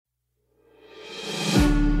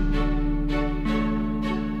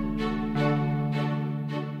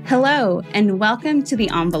Hello, and welcome to The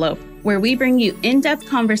Envelope, where we bring you in-depth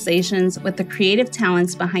conversations with the creative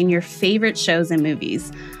talents behind your favorite shows and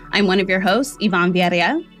movies. I'm one of your hosts, Yvonne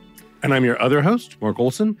Villarreal. And I'm your other host, Mark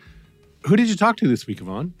Olson. Who did you talk to this week,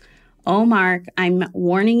 Yvonne? Oh, Mark, I'm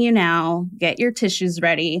warning you now. Get your tissues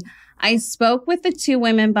ready. I spoke with the two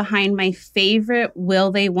women behind my favorite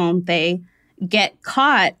will they, won't they, get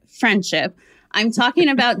caught friendship. I'm talking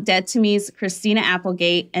about Dead to Me's Christina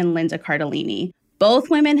Applegate and Linda Cardellini.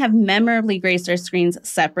 Both women have memorably graced our screens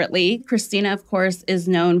separately. Christina, of course, is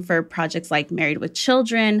known for projects like Married with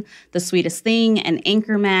Children, The Sweetest Thing, and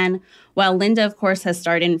Anchorman, while Linda, of course, has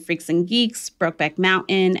starred in Freaks and Geeks, Brokeback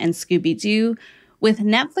Mountain, and Scooby-Doo. With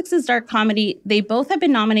Netflix's dark comedy, they both have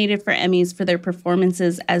been nominated for Emmys for their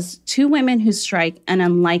performances as two women who strike an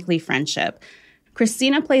unlikely friendship.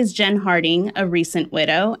 Christina plays Jen Harding, a recent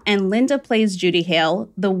widow, and Linda plays Judy Hale,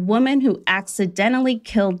 the woman who accidentally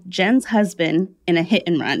killed Jen's husband in a hit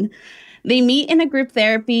and run. They meet in a group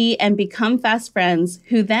therapy and become fast friends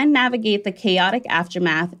who then navigate the chaotic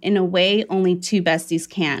aftermath in a way only two besties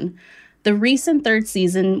can. The recent third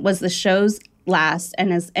season was the show's last,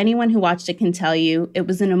 and as anyone who watched it can tell you, it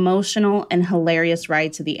was an emotional and hilarious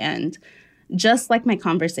ride to the end, just like my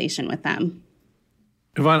conversation with them.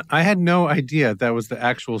 Yvonne, I had no idea that was the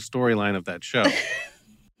actual storyline of that show.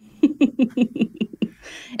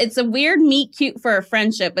 It's a weird meet cute for a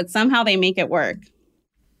friendship, but somehow they make it work.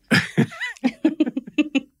 I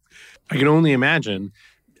can only imagine.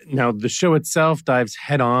 Now, the show itself dives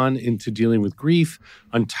head-on into dealing with grief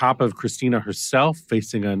on top of Christina herself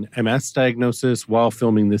facing an MS diagnosis while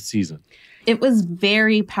filming this season. It was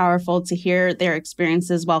very powerful to hear their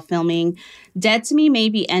experiences while filming. Dead to Me may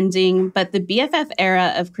be ending, but the BFF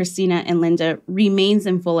era of Christina and Linda remains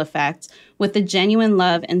in full effect with the genuine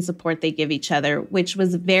love and support they give each other, which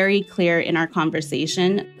was very clear in our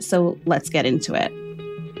conversation. So let's get into it.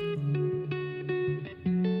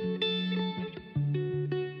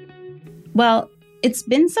 Well, it's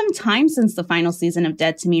been some time since the final season of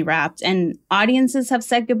Dead to Me wrapped, and audiences have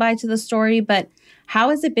said goodbye to the story, but how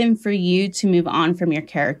has it been for you to move on from your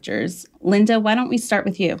characters? Linda, why don't we start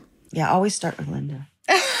with you? Yeah, always start with Linda.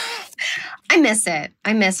 I miss it.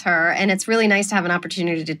 I miss her, and it's really nice to have an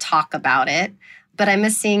opportunity to talk about it, but I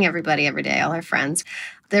miss seeing everybody every day, all our friends.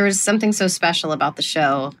 There was something so special about the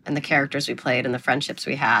show and the characters we played and the friendships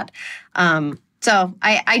we had. So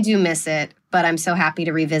I do miss it, but I'm so happy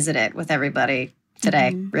to revisit it with everybody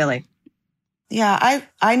today, really. Yeah,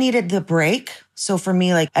 I needed the break. So for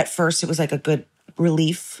me, like at first it was like a good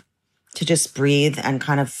relief to just breathe and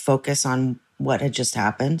kind of focus on what had just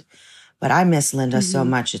happened. But I miss Linda so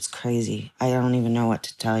much. It's crazy. I don't even know what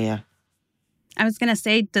to tell you. I was going to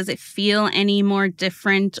say, does it feel any more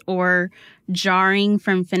different or jarring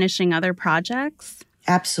from finishing other projects?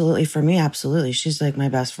 Absolutely. For me, absolutely. She's like my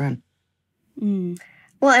best friend.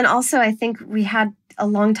 Well, and also I think we had a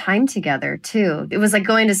long time together too. It was like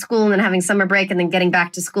going to school and then having summer break and then getting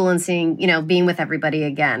back to school and seeing, being with everybody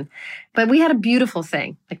again. But we had a beautiful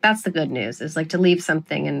thing. Like that's the good news, is like to leave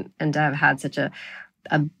something and to have had such a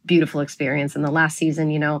beautiful experience. And the last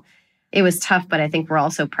season, it was tough, but I think we're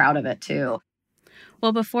all so proud of it too.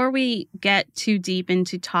 Well, before we get too deep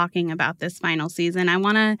into talking about this final season, I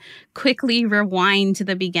want to quickly rewind to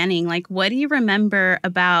the beginning. Like, what do you remember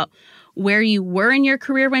about where you were in your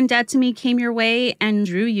career when Dead to Me came your way and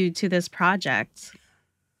drew you to this project?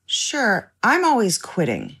 Sure. I'm always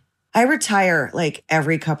quitting. I retire like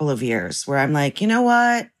every couple of years where I'm like, you know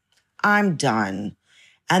what? I'm done.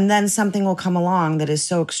 And then something will come along that is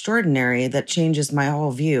so extraordinary that changes my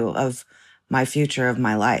whole view of my future, of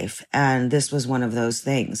my life. And this was one of those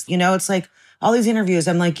things. It's like all these interviews,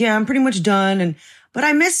 I'm like, yeah, I'm pretty much done. But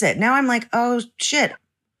I miss it. Now I'm like, oh shit,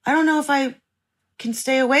 I don't know if I can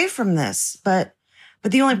stay away from this. But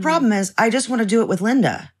the only problem is I just want to do it with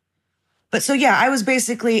Linda. But so yeah, I was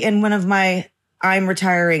basically in one of my I'm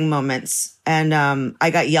retiring moments. And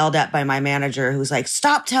I got yelled at by my manager who's like,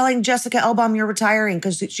 stop telling Jessica Elbaum you're retiring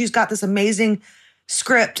because she's got this amazing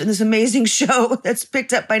script and this amazing show that's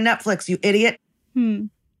picked up by Netflix, you idiot.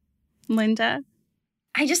 Linda?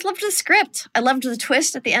 I just loved the script. I loved the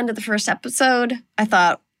twist at the end of the first episode. I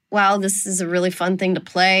thought, wow, this is a really fun thing to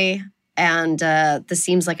play. And this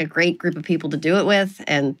seems like a great group of people to do it with.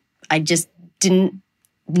 And I just didn't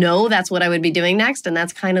know that's what I would be doing next. And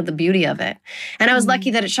that's kind of the beauty of it. And I was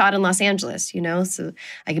lucky that it shot in Los Angeles, so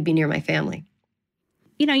I could be near my family.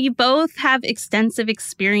 You both have extensive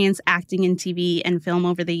experience acting in TV and film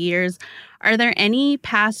over the years. Are there any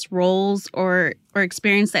past roles or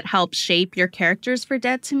experience that helped shape your characters for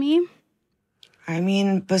Dead to Me? I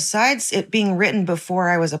mean, besides it being written before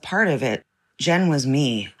I was a part of it, Jen was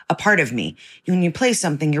me. a part of me. When you play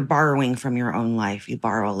something, you're borrowing from your own life. You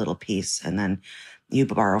borrow a little piece and then you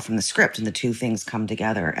borrow from the script, and the two things come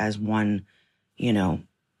together as one,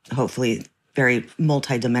 hopefully very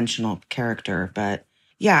multidimensional character. But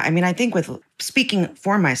yeah, I mean, I think with speaking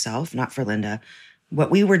for myself, not for Linda,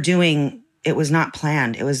 what we were doing, it was not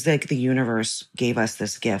planned. It was like the universe gave us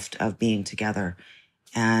this gift of being together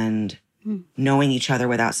and knowing each other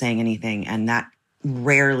without saying anything. And that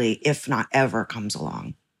rarely, if not ever, comes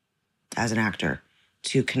along as an actor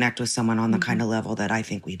to connect with someone on the kind of level that I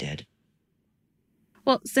think we did.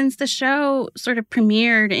 Well, since the show sort of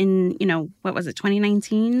premiered in,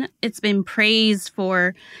 2019, it's been praised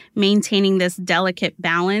for maintaining this delicate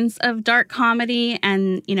balance of dark comedy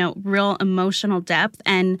and, real emotional depth.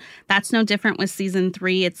 And that's no different with season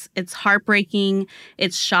 3. It's heartbreaking,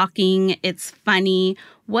 it's shocking, it's funny.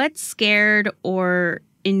 What scared or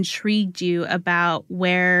intrigued you about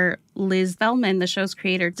where Liz Velman, the show's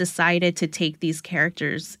creator, decided to take these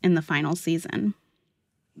characters in the final season?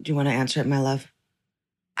 Do you want to answer it, my love?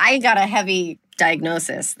 I got a heavy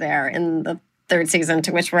diagnosis there in the 3rd season,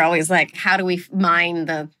 to which we're always like, how do we mine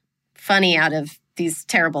the funny out of these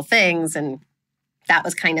terrible things? And that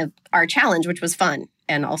was kind of our challenge, which was fun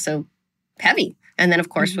and also heavy. And then, of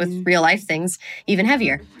course, with real life things, even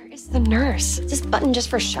heavier. Where is the nurse? Is this button just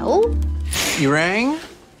for show? You rang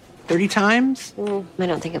 30 times? I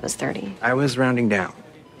don't think it was 30. I was rounding down.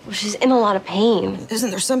 Well, she's in a lot of pain. Isn't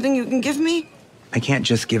there something you can give me? I can't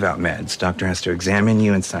just give out meds. Doctor has to examine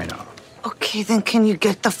you and sign off. Okay, then can you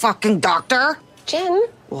get the fucking doctor? Jen,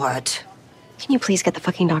 What? can you please get the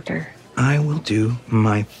fucking doctor? I will do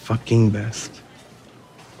my fucking best.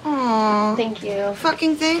 Aw, Thank you.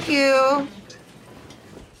 fucking thank you.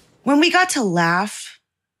 When we got to laugh,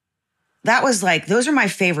 that was like, those are my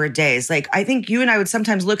favorite days. Like, I think you and I would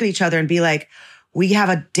sometimes look at each other and be like, we have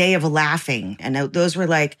a day of laughing. And those were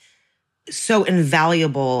like, so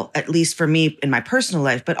invaluable, at least for me in my personal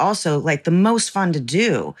life, but also like the most fun to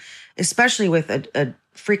do, especially with a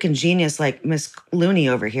freaking genius like Miss Looney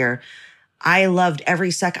over here. I loved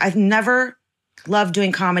every second. I've never loved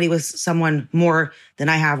doing comedy with someone more than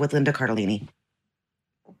I have with Linda Cardellini.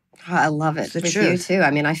 Oh, I love it The with truth. you, too.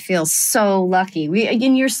 I mean, I feel so lucky.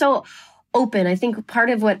 And you're so open. I think part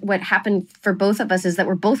of what happened for both of us is that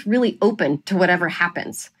we're both really open to whatever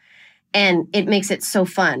happens. And it makes it so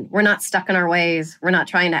fun. We're not stuck in our ways. We're not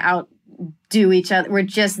trying to outdo each other. We're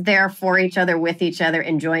just there for each other, with each other,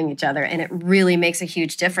 enjoying each other. And it really makes a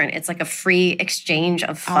huge difference. It's like a free exchange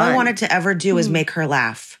of fun. All I wanted to ever do was make her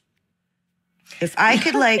laugh. If I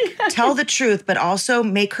could like tell the truth, but also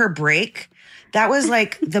make her break, that was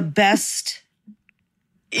like the best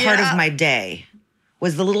part of my day.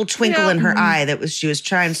 Was the little twinkle in her eye she was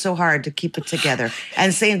trying so hard to keep it together.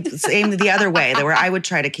 And same the other way, where I would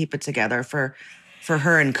try to keep it together for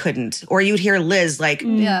her and couldn't. Or you'd hear Liz like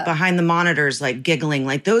behind the monitors, like giggling.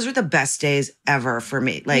 Like those were the best days ever for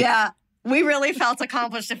me. Like we really felt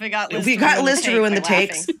accomplished if we got Liz. If we got Liz to ruin the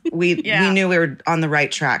takes, we knew we were on the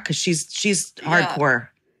right track because she's hardcore.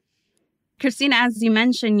 Christina, as you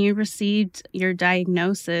mentioned, you received your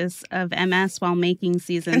diagnosis of MS while making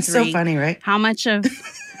season 3. It's so funny, right? How much of...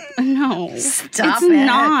 No. Stop it's it.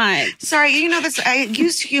 not. Sorry, this. I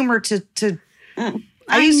use humor to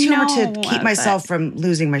keep myself from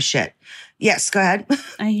losing my shit. Yes, go ahead.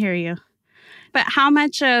 I hear you. But how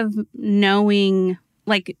much of knowing,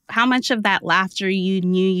 like, how much of that laughter you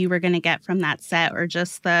knew you were going to get from that set, or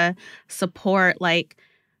just the support, like,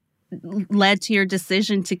 led to your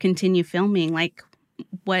decision to continue filming? Like,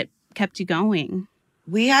 what kept you going?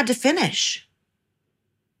 We had to finish.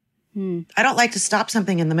 I don't like to stop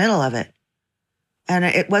something in the middle of it. And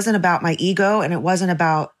it wasn't about my ego and it wasn't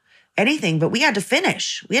about anything, but we had to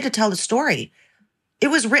finish. We had to tell the story. It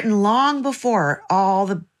was written long before all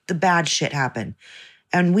the bad shit happened.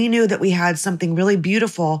 And we knew that we had something really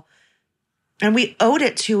beautiful. And we owed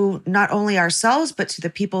it to not only ourselves, but to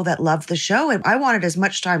the people that loved the show. And I wanted as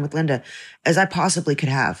much time with Linda as I possibly could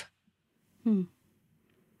have.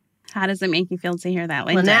 How does it make you feel to hear that,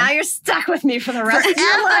 Linda? Well, now you're stuck with me for the rest of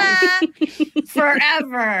your life.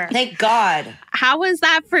 Forever. Thank God. How was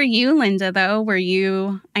that for you, Linda, though?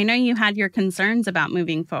 I know you had your concerns about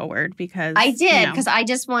moving forward because... I did, because I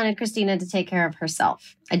just wanted Christina to take care of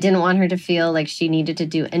herself. I didn't want her to feel like she needed to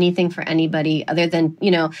do anything for anybody other than,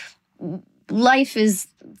 life is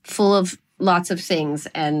full of lots of things,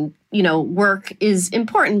 and work is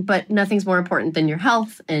important, but nothing's more important than your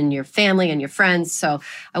health and your family and your friends. So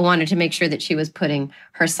I wanted to make sure that she was putting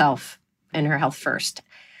herself and her health first.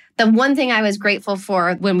 The one thing I was grateful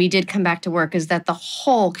for when we did come back to work is that the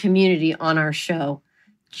whole community on our show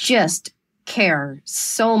just care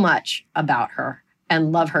so much about her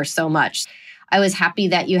and love her so much. I was happy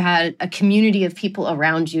that you had a community of people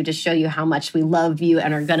around you to show you how much we love you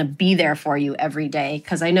and are going to be there for you every day.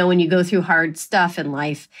 Because I know when you go through hard stuff in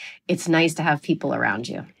life, it's nice to have people around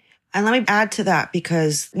you. And let me add to that,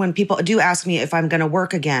 because when people do ask me if I'm going to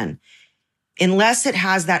work again, unless it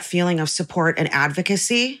has that feeling of support and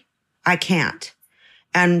advocacy, I can't.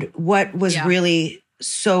 And what was really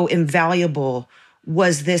so invaluable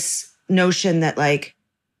was this notion that like,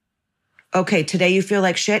 okay, today you feel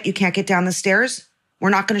like shit, you can't get down the stairs, we're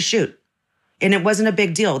not going to shoot. And it wasn't a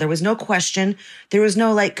big deal. There was no question. There was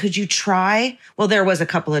no like, could you try? Well, there was a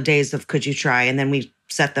couple of days of could you try? And then we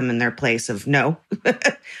set them in their place of no.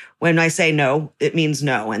 When I say no, it means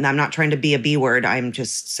no. And I'm not trying to be a B word. I'm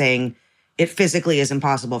just saying it physically is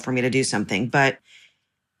impossible for me to do something. But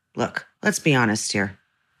look, let's be honest here.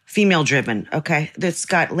 Female driven, okay? It's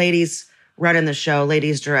got ladies running the show,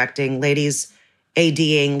 ladies directing, ladies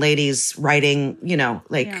ADing, ladies writing,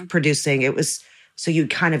 producing. It was, so you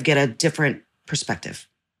kind of get a different perspective.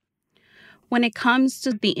 When it comes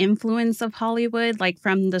to the influence of Hollywood, like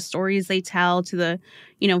from the stories they tell to the,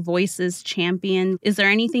 voices championed, is there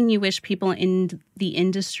anything you wish people in the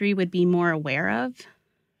industry would be more aware of?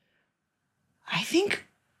 I think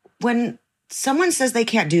when someone says they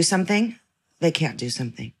can't do something, they can't do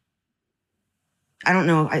something. I don't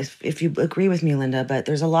know if you agree with me, Linda, but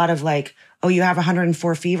there's a lot of like, oh, you have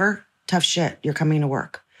 104 fever? Tough shit. You're coming to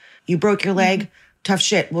work. You broke your leg? Tough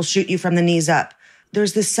shit. We'll shoot you from the knees up.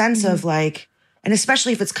 There's this sense of like, and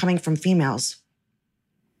especially if it's coming from females,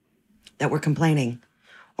 that we're complaining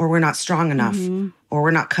or we're not strong enough or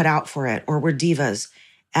we're not cut out for it or we're divas.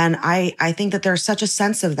 And I think that there's such a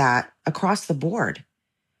sense of that across the board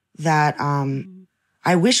that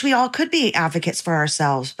I wish we all could be advocates for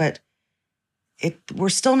ourselves, but we're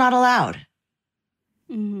still not allowed.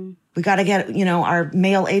 We got to get, our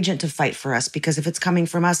male agent to fight for us, because if it's coming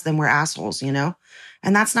from us, then we're assholes,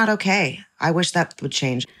 and that's not okay. I wish that would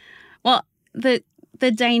change. Well, the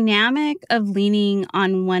dynamic of leaning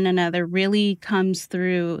on one another really comes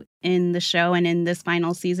through in the show and in this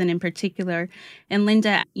final season in particular. And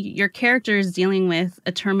Linda, your character is dealing with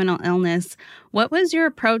a terminal illness. What was your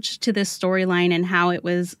approach to this storyline and how it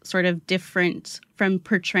was sort of different from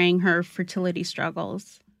portraying her fertility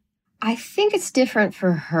struggles? I think it's different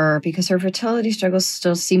for her because her fertility struggles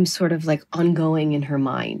still seem sort of like ongoing in her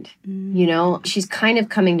mind. She's kind of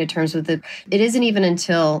coming to terms with it. It isn't even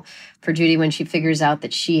until for Judy when she figures out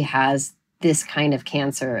that she has this kind of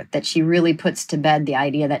cancer that she really puts to bed the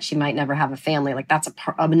idea that she might never have a family. Like that's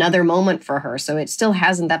another moment for her. So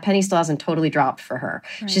that penny still hasn't totally dropped for her.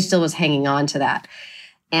 Right. She still was hanging on to that.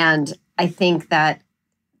 And I think that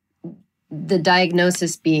the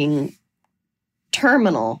diagnosis being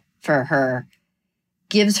terminal for her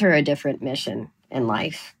gives her a different mission in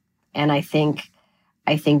life. And I think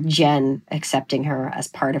Jen accepting her as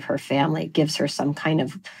part of her family gives her some kind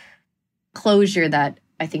of closure that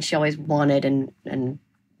I think she always wanted and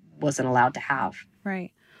wasn't allowed to have.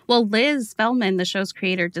 Right. Well, Liz Feldman, the show's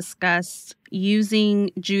creator, discussed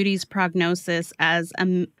using Judy's prognosis as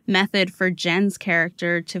a method for Jen's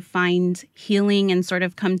character to find healing and sort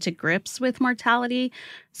of come to grips with mortality.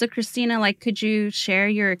 So, Christina, could you share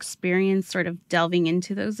your experience sort of delving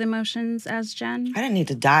into those emotions as Jen? I didn't need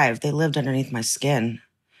to dive. They lived underneath my skin,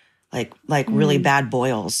 like really bad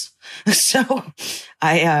boils. So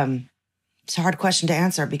it's a hard question to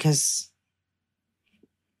answer because...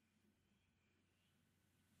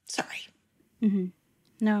 Sorry.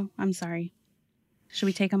 No, I'm sorry. Should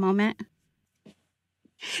we take a moment?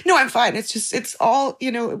 No, I'm fine. It's all,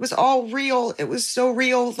 it was all real. It was so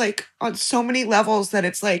real, on so many levels that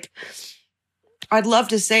it's I'd love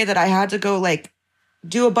to say that I had to go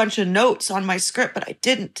do a bunch of notes on my script, but I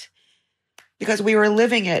didn't because we were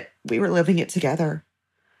living it. We were living it together.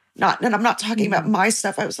 And I'm not talking about my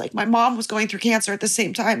stuff. I was my mom was going through cancer at the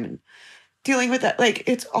same time and dealing with that.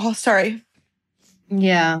 It's all, sorry.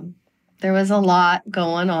 Yeah, there was a lot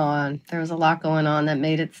going on. There was a lot going on that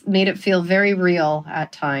made it feel very real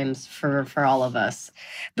at times for all of us.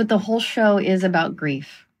 But the whole show is about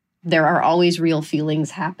grief. There are always real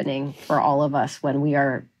feelings happening for all of us when we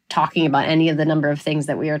are talking about any of the number of things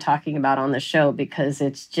that we are talking about on the show, because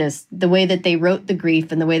it's just the way that they wrote the grief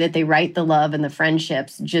and the way that they write the love and the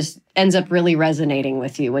friendships just ends up really resonating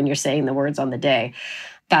with you when you're saying the words on the day.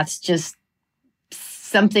 That's just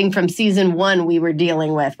something from season 1 we were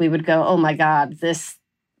dealing with. We would go, oh my God, this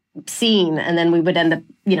scene. And then we would end up,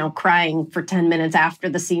 crying for 10 minutes after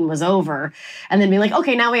the scene was over. And then be like,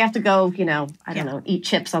 okay, now we have to go, eat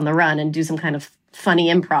chips on the run and do some kind of funny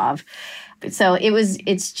improv. So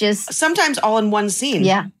it's just... Sometimes all in one scene.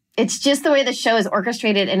 Yeah. It's just the way the show is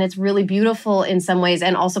orchestrated, and it's really beautiful in some ways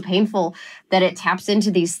and also painful that it taps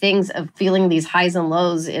into these things of feeling these highs and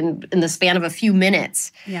lows in the span of a few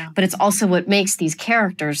minutes. Yeah. But it's also what makes these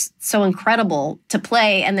characters so incredible to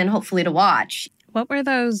play and then hopefully to watch. What were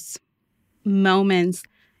those moments?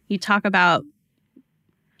 You talk about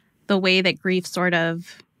the way that grief sort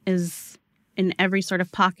of is in every sort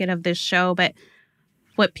of pocket of this show, but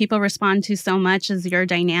what people respond to so much is your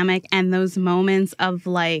dynamic and those moments of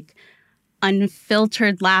like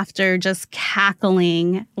unfiltered laughter, just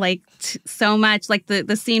cackling like so much, like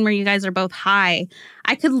the scene where you guys are both high.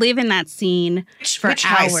 I could live in that scene for Which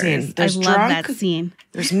high hours. scene? There's I love drunk, that scene.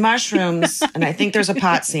 There's mushrooms, and I think there's a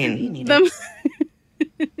pot scene. What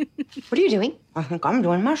are you doing? I think I'm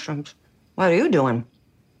doing mushrooms. What are you doing?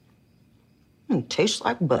 It tastes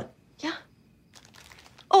like butt. Yeah.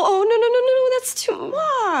 Oh, no, that's too much.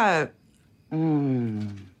 What?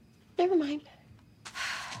 Never mind.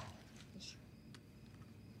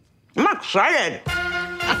 I'm excited.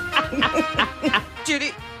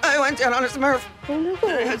 Judy, I went down on a Smurf. Oh, no.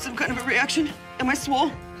 I had some kind of a reaction. Am I swole?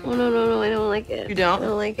 Oh, no, I don't like it. You don't? I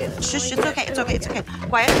don't like it. Shush, it's okay, it's okay, it's okay.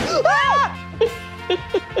 Quiet.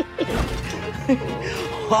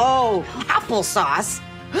 Oh, applesauce.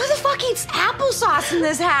 Who the fuck eats applesauce in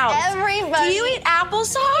this house? Everybody. Do you eat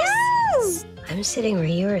applesauce? Yes. I'm sitting where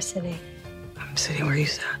you are sitting. I'm sitting where you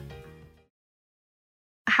sat.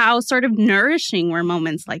 How sort of nourishing were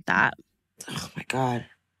moments like that? Oh my God.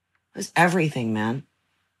 It was everything, man.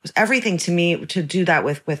 It was everything to me to do that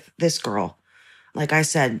with this girl. Like I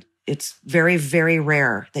said, it's very, very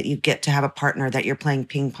rare that you get to have a partner that you're playing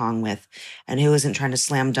ping pong with and who isn't trying to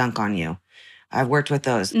slam dunk on you. I've worked with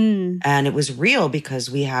those. And it was real because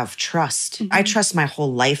we have trust. Mm-hmm. I trust my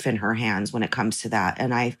whole life in her hands when it comes to that.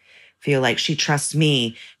 And I feel like she trusts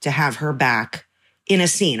me to have her back in a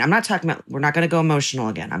scene. I'm not talking about, we're not going to go emotional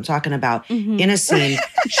again. I'm talking about in a scene.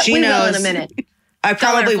 She We knows. will in a minute. I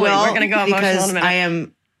probably Colorfully, will. we're gonna go emotional because in a minute. I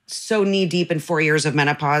am so knee deep in 4 years of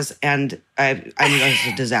menopause and I know it's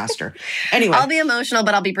a disaster. Anyway. I'll be emotional,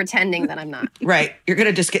 but I'll be pretending that I'm not. Right. You're going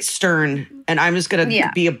to just get stern and I'm just going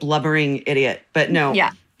to be a blubbering idiot. But no,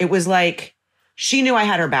 it was like she knew I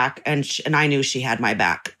had her back and I knew she had my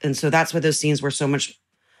back. And so that's why those scenes were so much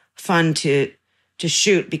fun to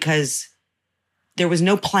shoot because there was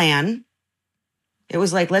no plan. It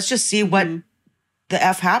was like, let's just see what the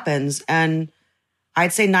F happens. And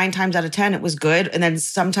I'd say 9 times out of 10, it was good. And then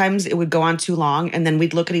sometimes it would go on too long. And then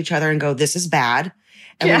we'd look at each other and go, this is bad.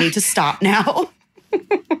 And we need to stop now.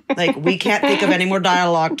 Like, we can't think of any more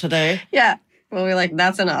dialogue today. Yeah. Well, we're like,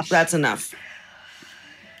 that's enough. That's enough.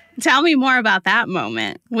 Tell me more about that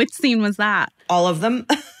moment. Which scene was that? All of them.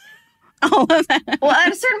 All of them. Well, at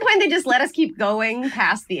a certain point, they just let us keep going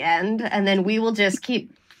past the end. And then we will just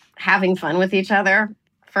keep having fun with each other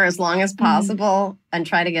for as long as possible and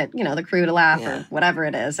try to get, the crew to laugh or whatever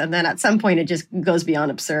it is. And then at some point, it just goes beyond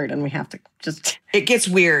absurd and we have to just... It gets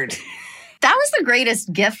weird. That was the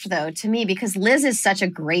greatest gift, though, to me, because Liz is such a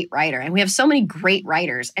great writer and we have so many great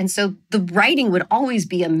writers. And so the writing would always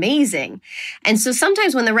be amazing. And so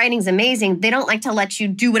sometimes when the writing's amazing, they don't like to let you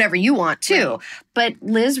do whatever you want to. Right. But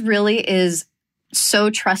Liz really is so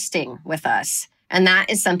trusting with us. And that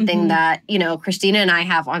is something that, Christina and I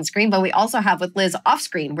have on screen, but we also have with Liz off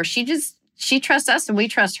screen where she trusts us and we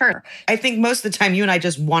trust her. I think most of the time you and I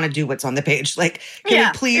just want to do what's on the page. Like,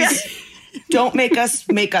 can we please don't make us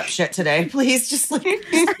make up shit today? Please just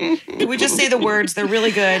can we just say the words? They're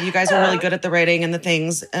really good. You guys are really good at the writing and the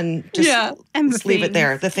things and just leave it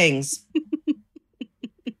there. The things.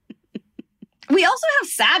 We also have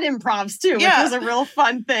sad improvs too, which was a real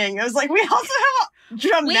fun thing. It was like, we also have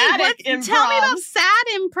dramatic improvs. Tell me about sad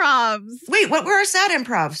improvs. Wait, what were our sad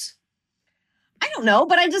improvs? I don't know,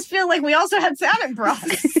 but I just feel like we also had sad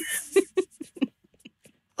improvs.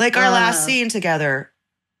 Like our last scene together.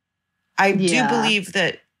 I do believe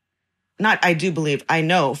that, I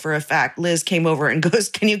know for a fact, Liz came over and goes,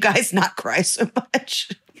 can you guys not cry so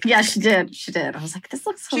much? Yeah, she did. She did. I was like, this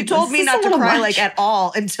looks so... She told me not to cry like at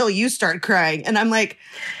all until you start crying. And I'm like,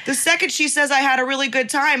 the second she says I had a really good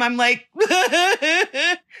time, I'm like,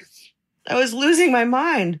 I was losing my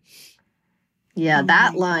mind. Yeah,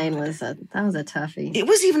 that line was a toughie. It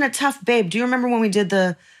was even a tough babe. Do you remember when we did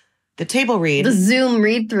the table read? The Zoom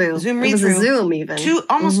read-through. Zoom read-through. It was a Zoom even.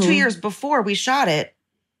 Almost 2 years before we shot it,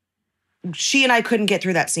 she and I couldn't get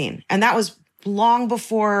through that scene. And that was long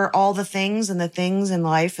before all the things and the things in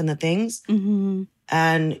life and the things.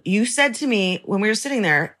 And you said to me when we were sitting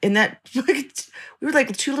there in that, we were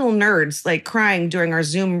like 2 little nerds, like crying during our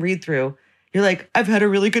Zoom read through. You're like, I've had a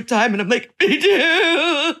really good time. And I'm like, me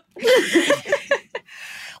too.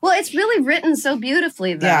 Well, it's really written so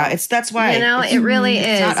beautifully, though. Yeah, that's why. You know, it really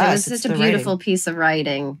is. Not It us, was it's such a the beautiful writing. piece of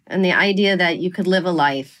writing. And the idea that you could live a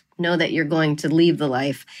life, know that you're going to leave the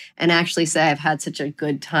life, and actually say, I've had such a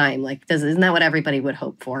good time. Like, isn't that what everybody would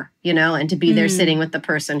hope for? You know, and to be there sitting with the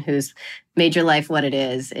person who's made your life what it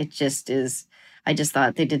is. It just is. I just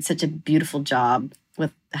thought they did such a beautiful job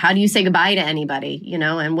with how do you say goodbye to anybody, you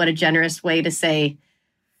know, and what a generous way to say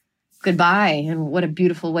goodbye, and what a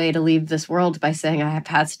beautiful way to leave this world by saying, I have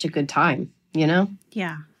had such a good time, you know?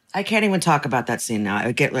 Yeah. I can't even talk about that scene now. I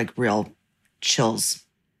would get like real chills.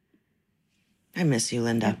 I miss you,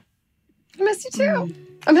 Linda. I miss you too.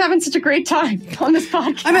 I'm having such a great time on this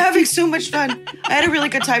podcast. I'm having so much fun. I had a really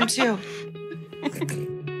good time too.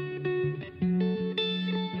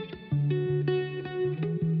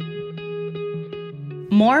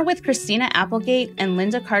 More with Christina Applegate and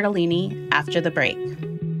Linda Cardellini after the break.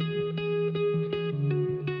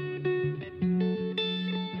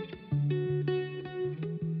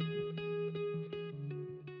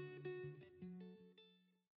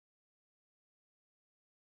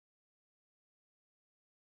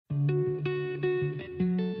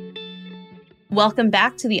 Welcome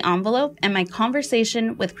back to The Envelope and my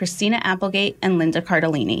conversation with Christina Applegate and Linda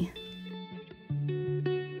Cardellini.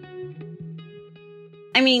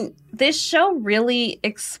 I mean, this show really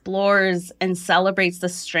explores and celebrates the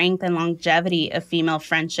strength and longevity of female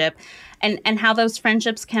friendship and how those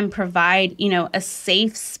friendships can provide, you know, a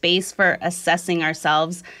safe space for assessing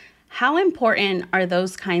ourselves. How important are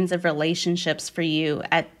those kinds of relationships for you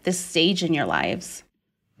at this stage in your lives?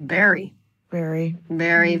 Very, Very.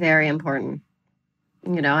 very, very important.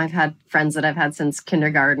 You know, I've had friends that I've had since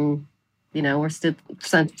kindergarten, you know, we're still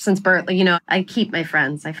since birth. You know, I keep my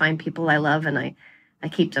friends. I find people I love and I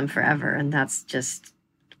keep them forever. And that's just,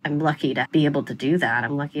 I'm lucky to be able to do that.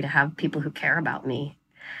 I'm lucky to have people who care about me.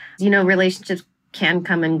 You know, relationships can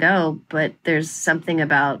come and go, but there's something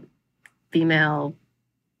about female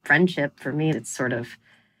friendship for me that's sort of,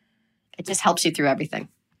 it just helps you through everything.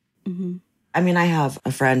 Mm-hmm. I mean, I have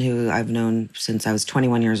a friend who I've known since I was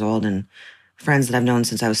 21 years old and friends that I've known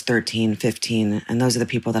since I was 13, 15. And those are the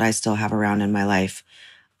people that I still have around in my life.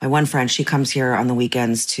 My one friend, she comes here on the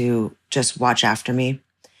weekends to just watch after me.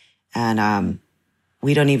 And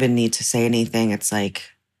we don't even need to say anything. It's like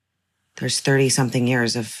there's 30-something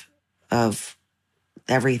years of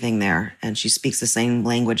everything there. And she speaks the same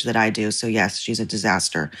language that I do. So yes, she's a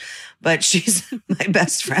disaster. But she's my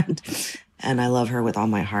best friend. And I love her with all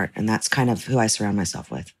my heart. And that's kind of who I surround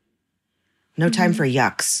myself with. No time for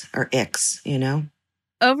yucks or icks, you know?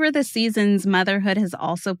 Over the seasons, motherhood has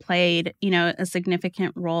also played, you know, a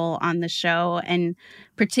significant role on the show. And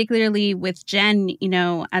particularly with Jen, you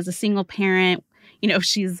know, as a single parent, you know,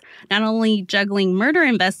 she's not only juggling murder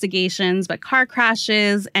investigations, but car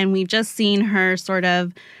crashes. And we've just seen her sort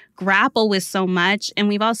of grapple with so much. And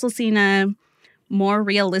we've also seen a more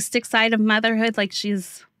realistic side of motherhood. Like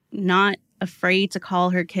she's not afraid to call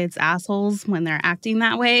her kids assholes when they're acting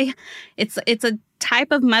that way. It's a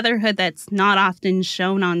type of motherhood that's not often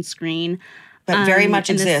shown on screen. But very much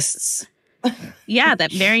exists. Yeah,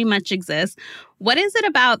 that very much exists. What is it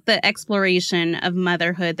about the exploration of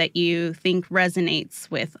motherhood that you think resonates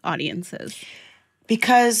with audiences?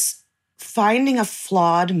 Because finding a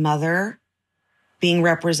flawed mother being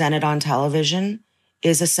represented on television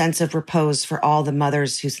is a sense of repose for all the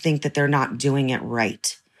mothers who think that they're not doing it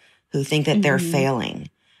right, who think that they're failing.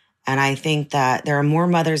 And I think that there are more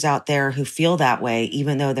mothers out there who feel that way,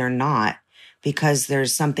 even though they're not, because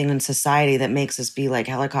there's something in society that makes us be like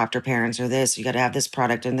helicopter parents or this. You got to have this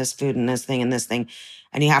product and this food and this thing and this thing.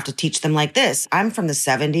 And you have to teach them like this. I'm from the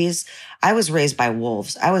 70s. I was raised by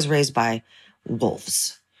wolves.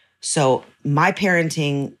 So my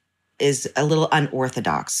parenting is a little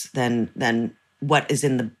unorthodox than what is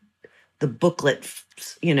in the booklet,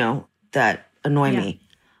 you know, that annoy me.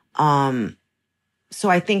 So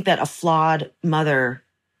I think that a flawed mother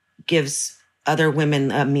gives other women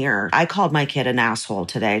a mirror. I called my kid an asshole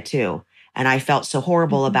today too. And I felt so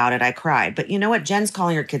horrible about it. I cried. But you know what? Jen's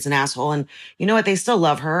calling her kids an asshole. And you know what? They still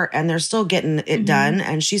love her and they're still getting it done.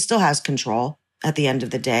 And she still has control at the end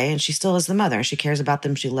of the day. And she still is the mother. She cares about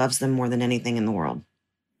them. She loves them more than anything in the world.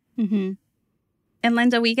 Mm-hmm. And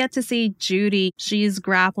Linda, we get to see Judy. She's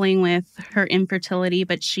grappling with her infertility,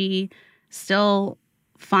 but she still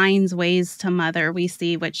finds ways to mother. We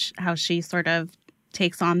see how she sort of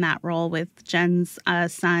takes on that role with Jen's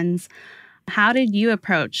sons. How did you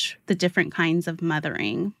approach the different kinds of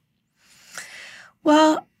mothering?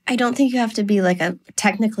 Well, I don't think you have to be like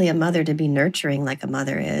technically a mother to be nurturing like a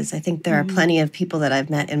mother is. I think there are plenty of people that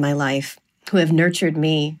I've met in my life who have nurtured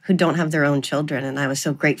me, who don't have their own children. And I was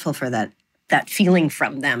so grateful for that that feeling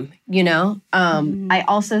from them, you know? I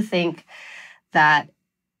also think that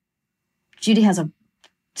Judy has a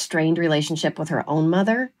strained relationship with her own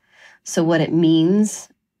mother. So what it means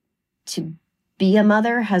to be a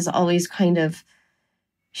mother has always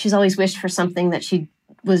she's always wished for something that she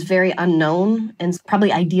was very unknown and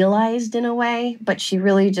probably idealized in a way, but she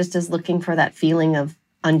really just is looking for that feeling of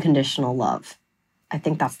unconditional love. I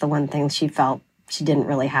think that's the one thing she felt she didn't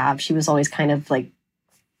really have. She was always kind of like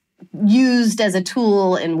used as a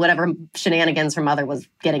tool in whatever shenanigans her mother was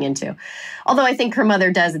getting into. Although I think her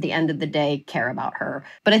mother does at the end of the day care about her.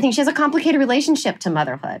 But I think she has a complicated relationship to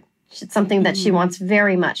motherhood. It's something that she wants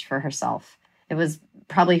very much for herself. It was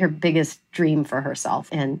probably her biggest dream for herself.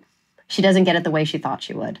 And she doesn't get it the way she thought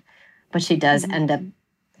she would. But she does end up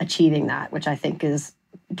achieving that, which I think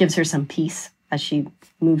gives her some peace as she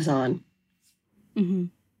moves on. Mm-hmm.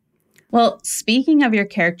 Well, speaking of your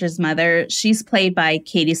character's mother, she's played by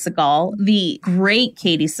Katie Sagal, the great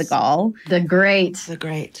Katie Sagal. The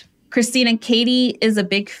great. Christina, Katie is a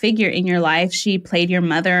big figure in your life. She played your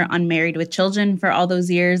mother on Married with Children for all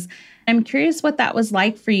those years. I'm curious what that was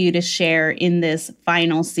like for you to share in this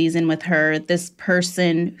final season with her, this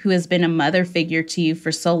person who has been a mother figure to you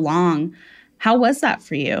for so long. How was that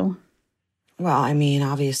for you? Well, I mean,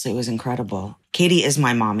 obviously it was incredible. Katie is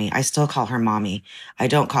my mommy. I still call her mommy. I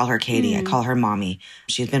don't call her Katie. I call her mommy.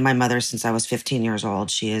 She's been my mother since I was 15 years old.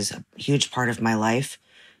 She is a huge part of my life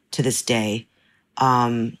to this day.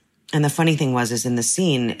 And the funny thing is in the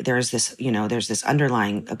scene, there's this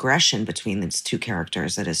underlying aggression between these two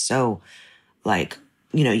characters that is so like,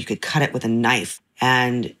 you could cut it with a knife.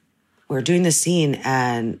 And we're doing this scene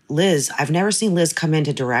and Liz, I've never seen Liz come in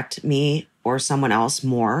to direct me or someone else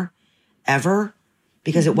more ever,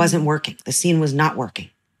 because it wasn't working. The scene was not working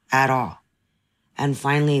at all. And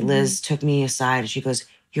finally, Liz took me aside and she goes,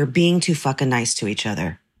 "You're being too fucking nice to each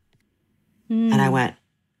other." And I went,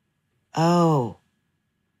 "Oh,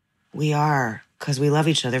 we are, because we love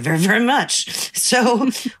each other very, very much." So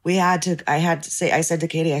I said to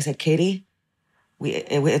Katie, "Katie,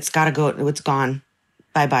 it's got to go. It's gone.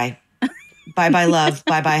 Bye-bye. Bye-bye love.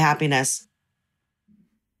 Bye-bye happiness."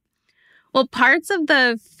 Well, parts of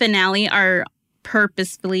the finale are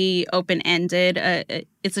purposefully open-ended.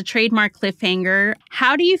 It's a trademark cliffhanger.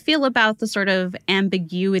 How do you feel about the sort of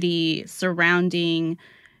ambiguity surrounding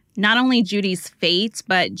not only Judy's fate,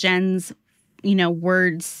 but Jen's,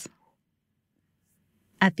 words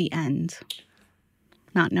at the end,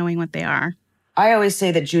 not knowing what they are? I always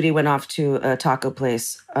say that Judy went off to a taco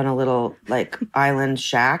place on a little island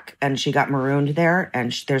shack and she got marooned there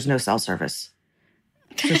and there's no cell service.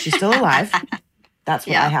 So she's still alive. That's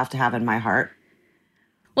what I have to have in my heart.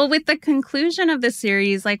 Well, with the conclusion of the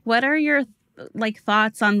series, what are your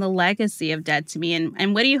thoughts on the legacy of Dead to Me,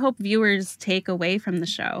 and what do you hope viewers take away from the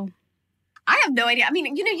show? I have no idea. I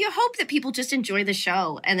mean, you hope that people just enjoy the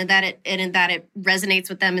show and that it resonates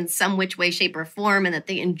with them in some which way, shape, or form, and that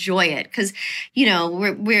they enjoy it. Because,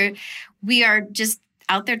 we are just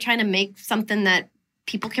out there trying to make something that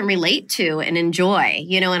people can relate to and enjoy,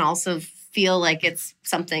 and also feel like it's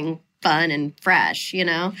something fun and fresh,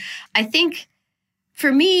 I think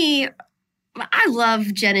for me, I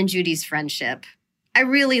love Jen and Judy's friendship. I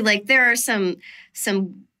really there are some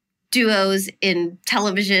duos in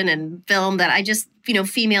television and film that I just,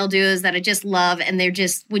 female duos that I just love. And they're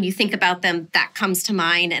just, when you think about them, that comes to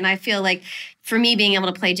mind. And I feel like for me, being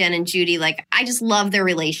able to play Jen and Judy, I just love their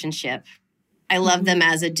relationship. I love them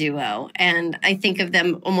as a duo. And I think of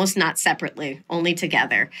them almost not separately, only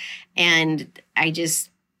together. And I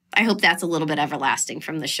hope that's a little bit everlasting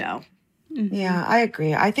from the show. Yeah, I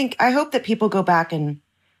agree. I hope that people go back and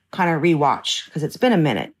kind of rewatch, because it's been a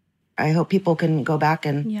minute. I hope people can go back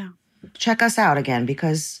and check us out again,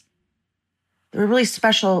 because they're a really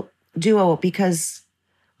special duo, because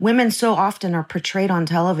women so often are portrayed on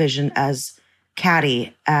television as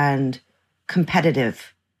catty and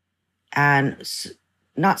competitive. And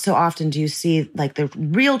not so often do you see the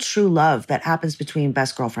real true love that happens between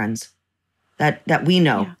best girlfriends that we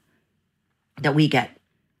know, that we get.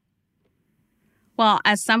 Well,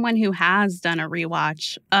 as someone who has done a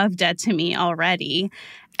rewatch of Dead to Me already,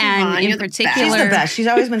 and in particular, she's the best. She's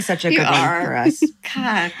always been such a good one for us.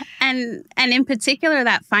 God. And in particular,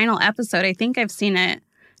 that final episode, I think I've seen it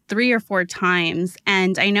 3 or 4 times.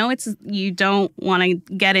 And I know you don't want to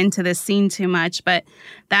get into this scene too much, but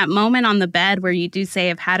that moment on the bed where you do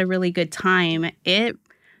say, "I've had a really good time," it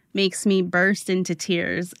makes me burst into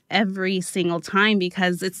tears every single time,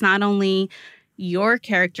 because it's not only your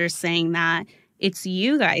character saying that, it's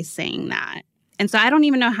you guys saying that. And so I don't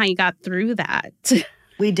even know how you got through that.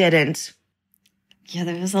 We didn't. Yeah,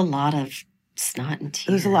 there was a lot of snot and tears.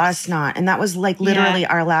 It was a lot of snot. And that was like literally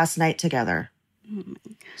our last night together.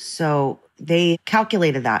 So they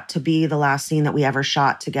calculated that to be the last scene that we ever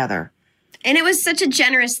shot together. And it was such a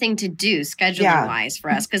generous thing to do, scheduling wise for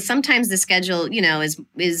us, because sometimes the schedule, you know,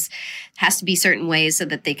 is has to be certain ways so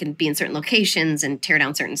that they can be in certain locations and tear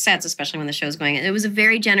down certain sets, especially when the show's going. It was a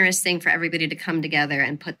very generous thing for everybody to come together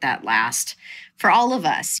and put that last for all of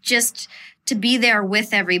us, just to be there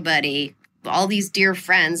with everybody, all these dear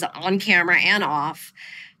friends on camera and off,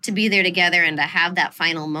 to be there together and to have that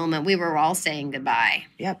final moment. We were all saying goodbye.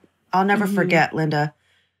 Yep. I'll never forget, Linda,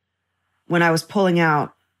 when I was pulling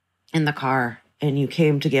out in the car and you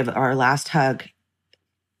came to give our last hug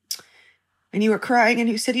and you were crying and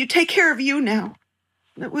you said, you take care of you now.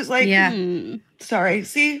 It was like, sorry,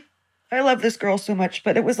 see, I love this girl so much,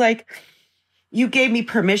 but it was like you gave me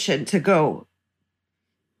permission to go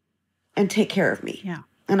and take care of me. Yeah.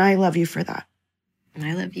 And I love you for that. And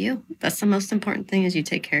I love you. That's the most important thing, is you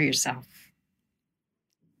take care of yourself.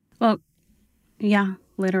 Well, yeah,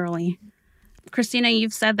 literally. Christina,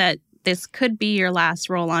 you've said that this could be your last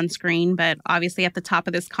role on screen, but obviously at the top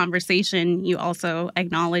of this conversation, you also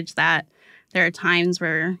acknowledge that there are times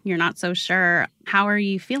where you're not so sure. How are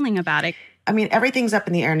you feeling about it? I mean, everything's up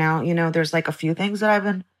in the air now. You know, there's like a few things that I've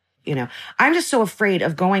been, you know, I'm just so afraid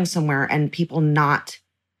of going somewhere and people not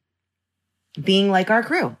being like our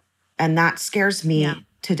crew. And that scares me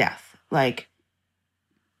to death. Like,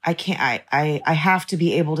 I can't, I have to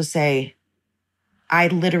be able to say, I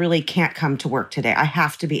literally can't come to work today. I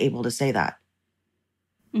have to be able to say that.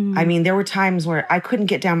 I mean, there were times where I couldn't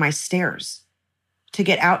get down my stairs to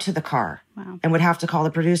get out to the car and would have to call the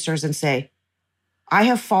producers and say, I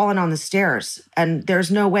have fallen on the stairs and there's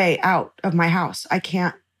no way out of my house. I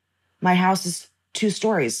can't, my house is 2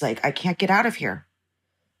 stories. Like, I can't get out of here.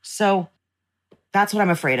 So that's what I'm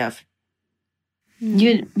afraid of.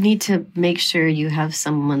 You need to make sure you have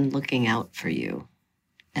someone looking out for you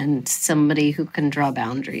and somebody who can draw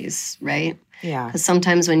boundaries, right? Yeah. Because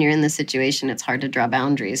sometimes when you're in this situation, it's hard to draw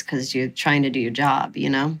boundaries because you're trying to do your job,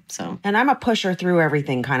 you know? So. And I'm a pusher through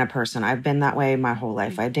everything kind of person. I've been that way my whole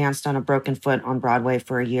life. I danced on a broken foot on Broadway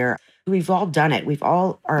for a year. We've all done it. We've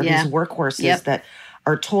all are these workhorses that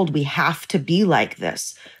are told we have to be like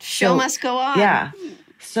this. Show must go on. Yeah.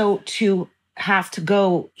 So to have to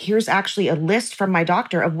go, here's actually a list from my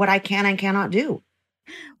doctor of what I can and cannot do.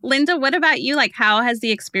 Linda, what about you? Like, how has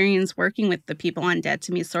the experience working with the people on Dead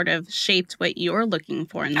to Me sort of shaped what you're looking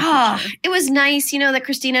for in the future? It was nice, you know, that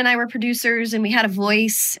Christina and I were producers and we had a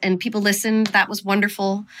voice and people listened. That was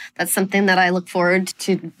wonderful. That's something that I look forward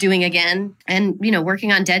to doing again. And, you know,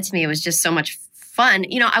 working on Dead to Me, it was just so much fun.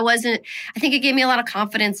 You know, I think it gave me a lot of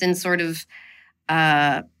confidence in sort of,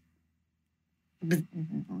 you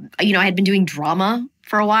know, I had been doing drama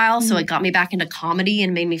for a while, so it got me back into comedy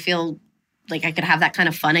and made me feel like I could have that kind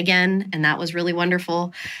of fun again. And that was really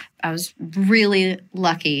wonderful. I was really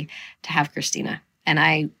lucky to have Christina. And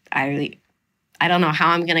I don't know how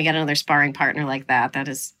I'm going to get another sparring partner like that. That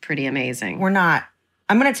is pretty amazing. We're not.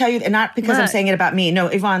 I'm going to tell you, and not because I'm saying it about me. No,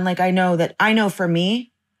 Yvonne, like I know for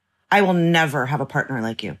me, I will never have a partner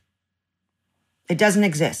like you. It doesn't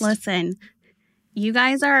exist. Listen, you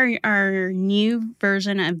guys are our new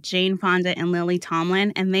version of Jane Fonda and Lily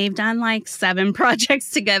Tomlin, and they've done like 7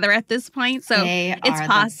 projects together at this point. So it's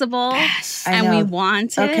possible, and we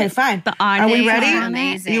want it. Okay, fine. The are we ready?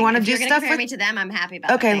 Amazing. You want to do stuff? If you're going to compare me to them, I'm happy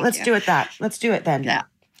about it. Okay, let's do it. Let's do it then. Yeah,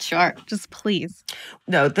 sure. Just please.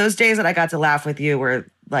 No, those days that I got to laugh with you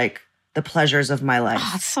were like the pleasures of my life.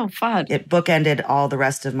 Oh, it's so fun. It bookended all the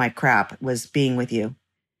rest of my crap, was being with you.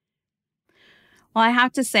 Well, I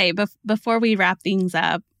have to say, before we wrap things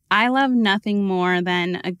up, I love nothing more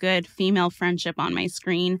than a good female friendship on my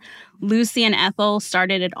screen. Lucy and Ethel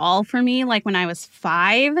started it all for me, like when I was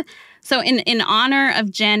 5. So in honor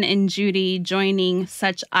of Jen and Judy joining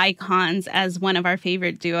such icons as one of our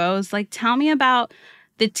favorite duos, like tell me about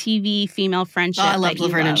the TV female friendship. I love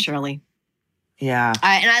Laverne and Shirley. Yeah.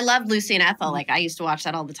 And I love Lucy and Ethel. Like, I used to watch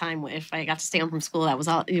that all the time. If I got to stay home from school, that was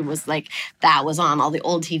all, it was like, that was on. All the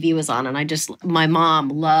old TV was on. And my mom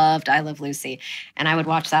loved I Love Lucy. And I would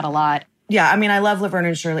watch that a lot. Yeah. I mean, I love Laverne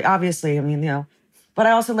and Shirley, obviously. I mean, you know, but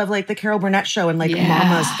I also love like the Carol Burnett show and like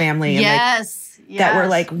Mama's Family. And, that were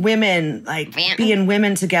like women, like being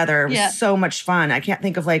women together. It was so much fun. I can't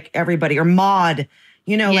think of like everybody or Maude,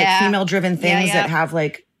 you know, like female driven things that have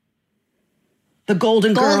like, the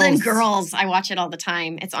Golden Girls. I watch it all the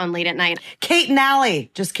time. It's on late at night. Kate and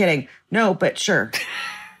Allie. Just kidding. No, but sure.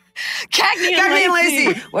 Cagney and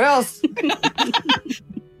Lacey. What else?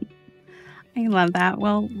 I love that.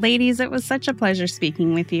 Well, ladies, it was such a pleasure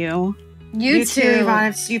speaking with you. You too,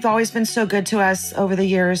 Yvonne. You've always been so good to us over the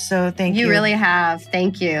years, so thank you. You really have.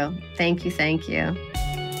 Thank you. Thank you. Thank you.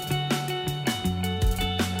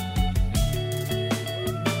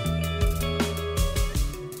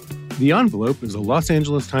 The Envelope is a Los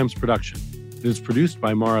Angeles Times production. It is produced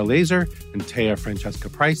by Mara Laser and Taya Francesca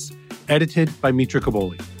Price, edited by Mitra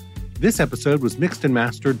Kaboli. This episode was mixed and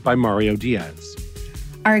mastered by Mario Diaz.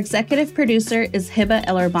 Our executive producer is Hiba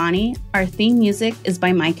El-Urbani. Our theme music is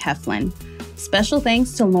by Mike Heflin. Special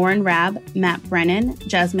thanks to Lauren Rabb, Matt Brennan,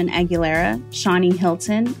 Jasmine Aguilera, Shawnee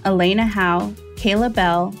Hilton, Elena Howe, Kayla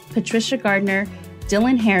Bell, Patricia Gardner,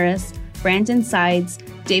 Dylan Harris, Brandon Sides,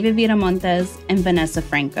 David Viramontes, and Vanessa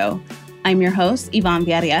Franco. I'm your host, Yvonne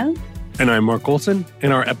Villarreal. And I'm Mark Olson.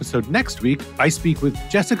 In our episode next week, I speak with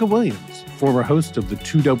Jessica Williams, former host of the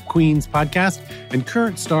Two Dope Queens podcast and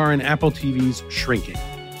current star in Apple TV's Shrinking.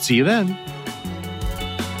 See you then.